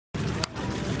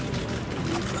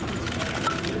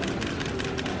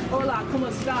Hola, ¿cómo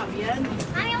está? Bien?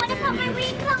 I want to put my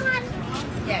wig on.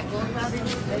 Yeah, go around and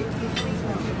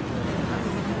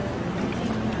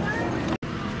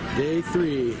Day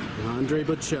 3, Andrea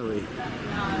Bocelli.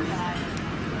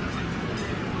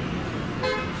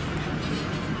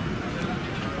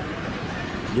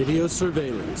 Video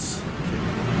surveillance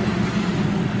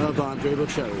of Andrea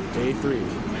Bocelli, day 3.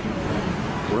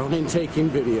 Ronin taking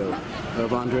video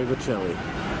of Andrea Bocelli.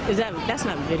 That's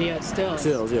not video, it's stills.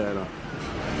 Stills, yeah, I know.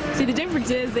 See, the difference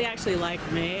is they actually like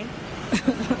me.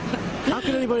 How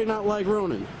can anybody not like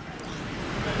Ronin?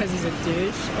 Because he's a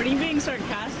douche. Are you being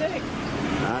sarcastic?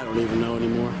 I don't even know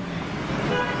anymore.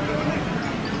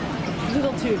 He's a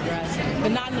little too aggressive,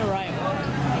 but not in the right way.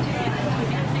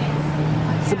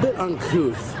 It's a bit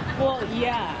uncouth. Well,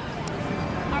 yeah.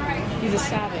 He's a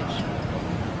savage.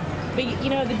 But you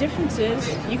know, the difference is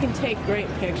you can take great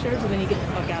pictures and then you get the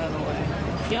fuck out of the way.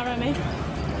 You know what I mean?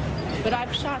 But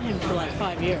I've shot him for like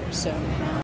 5 years, so.